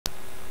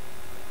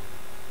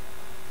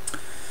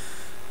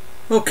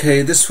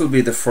Okay, this will be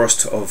the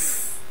first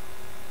of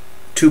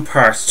two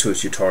parts to a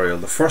tutorial.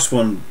 The first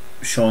one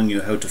showing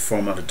you how to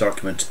format a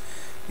document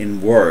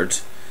in Word,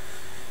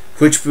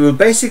 which will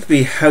basically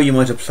be how you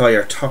might apply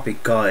your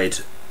topic guide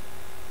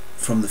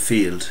from the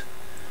field.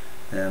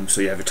 So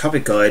you have a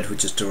topic guide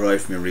which is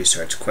derived from your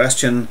research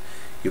question.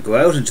 You go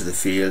out into the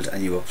field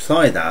and you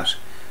apply that,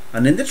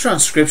 and in the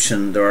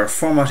transcription there are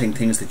formatting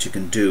things that you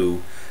can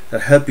do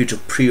that help you to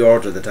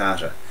pre-order the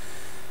data,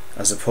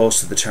 as opposed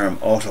to the term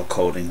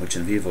auto-coding which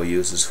NVivo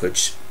uses,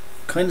 which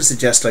kind of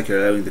suggests like you're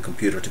allowing the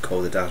computer to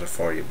code the data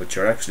for you, but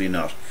you're actually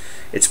not.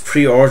 It's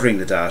pre-ordering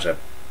the data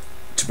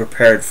to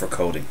prepare it for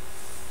coding.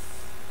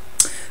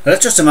 Now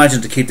let's just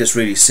imagine, to keep this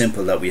really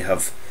simple, that we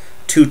have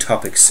two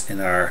topics in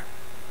our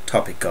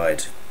topic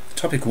guide.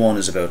 Topic 1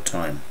 is about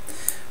time,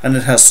 and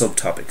it has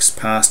subtopics: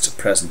 past,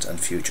 present and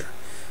future.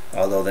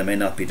 Although they may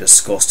not be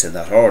discussed in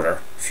that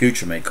order,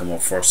 future may come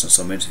up first in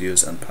some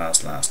interviews and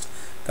past last.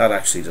 That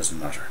actually doesn't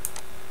matter.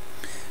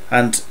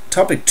 And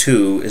topic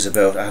 2 is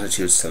about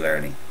attitudes to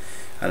learning,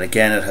 and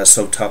again it has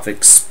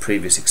subtopics: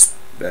 previous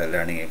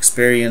learning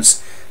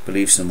experience,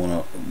 beliefs in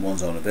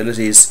one's own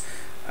abilities,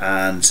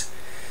 and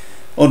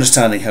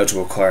understanding how to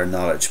acquire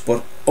knowledge.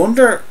 But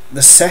under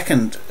the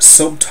second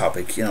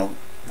subtopic,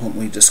 when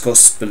we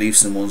discuss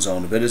beliefs in one's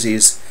own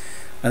abilities,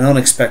 an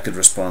unexpected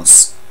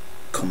response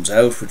comes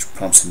out which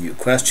prompts a new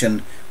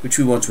question, which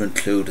we want to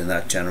include in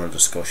that general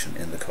discussion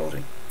in the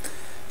coding.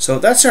 So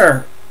that's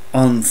our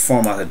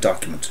unformatted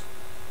document.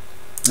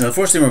 Now the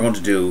first thing we're going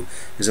to do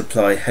is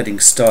apply heading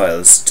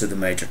styles to the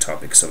major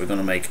topics. So we're going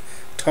to make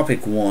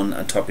topic 1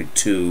 and topic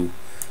 2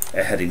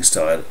 a heading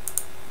style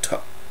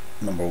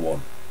number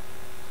 1.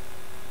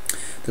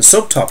 The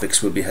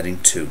subtopics will be heading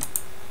 2.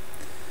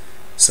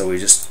 So we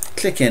just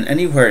click in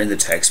anywhere in the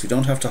text, we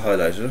don't have to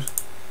highlight it,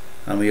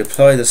 and we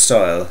apply the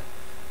style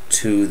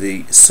to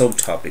the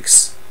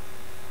subtopics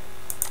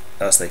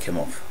as they come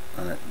up.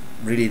 And it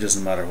really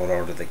doesn't matter what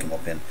order they come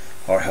up in,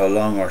 or how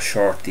long or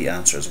short the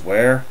answers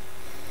were,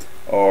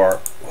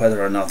 or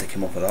whether or not they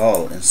came up at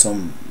all in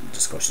some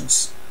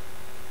discussions.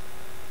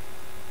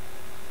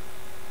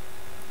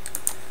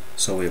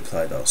 So we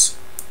apply those.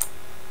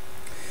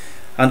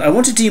 And I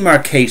want to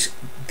demarcate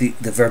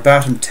the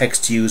verbatim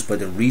text used by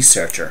the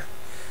researcher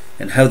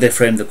and how they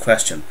frame the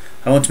question.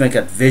 I want to make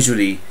that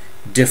visually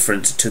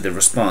different to the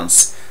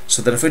response,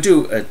 so that if I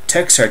do a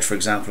text search, for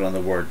example, on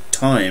the word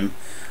time,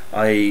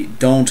 I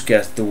don't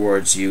get the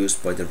words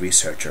used by the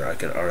researcher.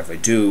 Or if I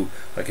do,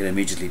 I can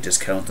immediately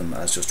discount them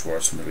as just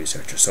words from the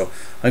researcher. So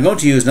I'm going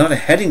to use not a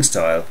heading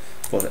style,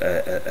 but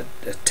a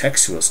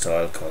textual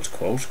style called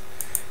quote,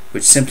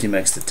 which simply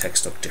makes the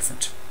text look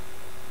different.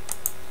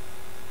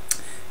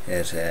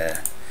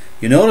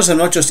 You notice I'm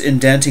not just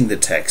indenting the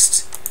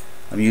text,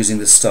 I'm using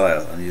the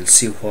style, and you'll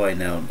see why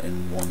now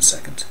in 1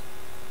 second.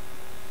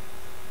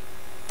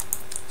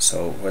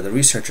 So where the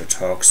researcher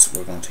talks,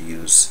 we're going to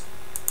use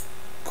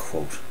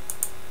quote.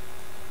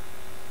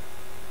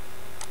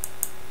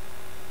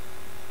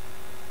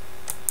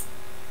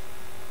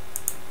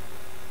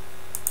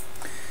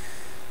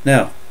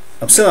 Now,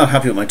 I'm still not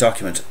happy with my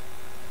document.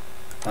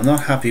 I'm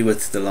not happy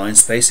with the line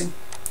spacing.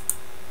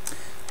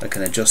 I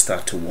can adjust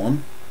that to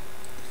 1.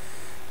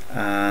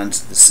 And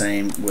the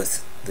same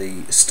with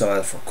the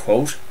style for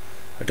quote.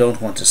 I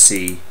don't want to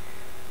see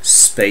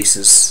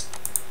spaces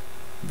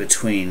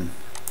between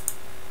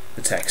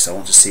the text. I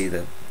want to see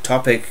the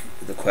topic,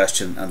 the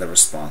question and the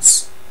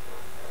response.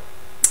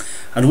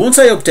 And once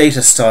I update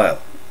a style,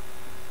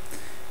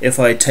 if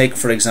I take,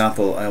 for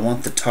example, I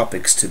want the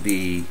topics to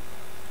be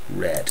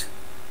red,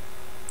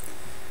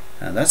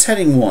 and that's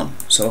heading 1.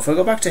 So if I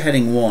go back to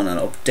heading 1 and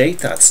update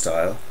that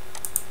style,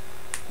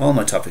 all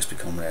my topics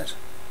become red.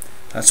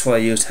 That's why I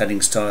used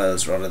heading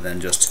styles rather than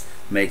just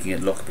making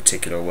it look a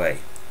particular way.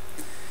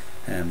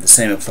 The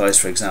same applies,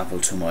 for example,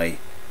 to my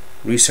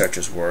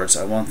researchers' words.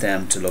 I want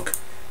them to look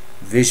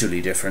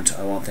visually different.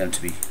 I want them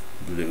to be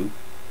blue.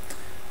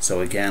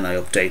 So again, I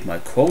update my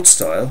quote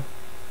style,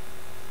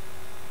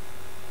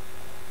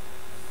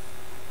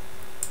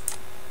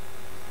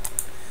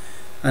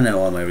 and now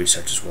all my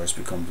researchers' words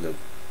become blue.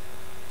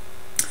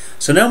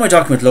 So now my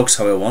document looks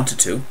how I want it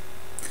to,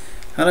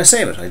 and I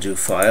save it. I do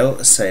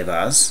File, Save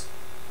As.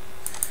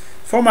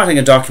 Formatting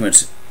a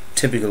document,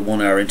 typical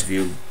 1 hour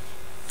interview,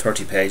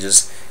 30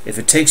 pages. If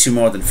it takes you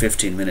more than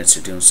 15 minutes,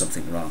 you're doing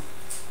something wrong.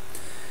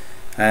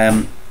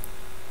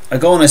 I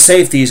go and I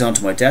save these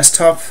onto my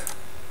desktop,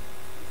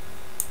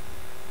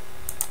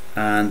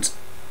 and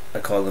I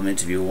call them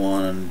interview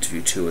 1 and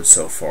interview 2 and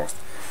so forth,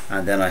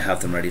 and then I have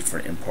them ready for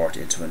import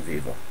into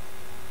NVivo.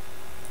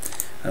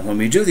 And when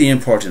we do the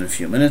import in a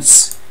few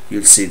minutes,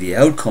 you'll see the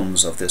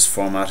outcomes of this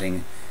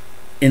formatting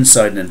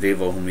inside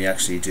NVivo when we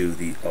actually do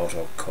the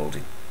auto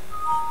coding.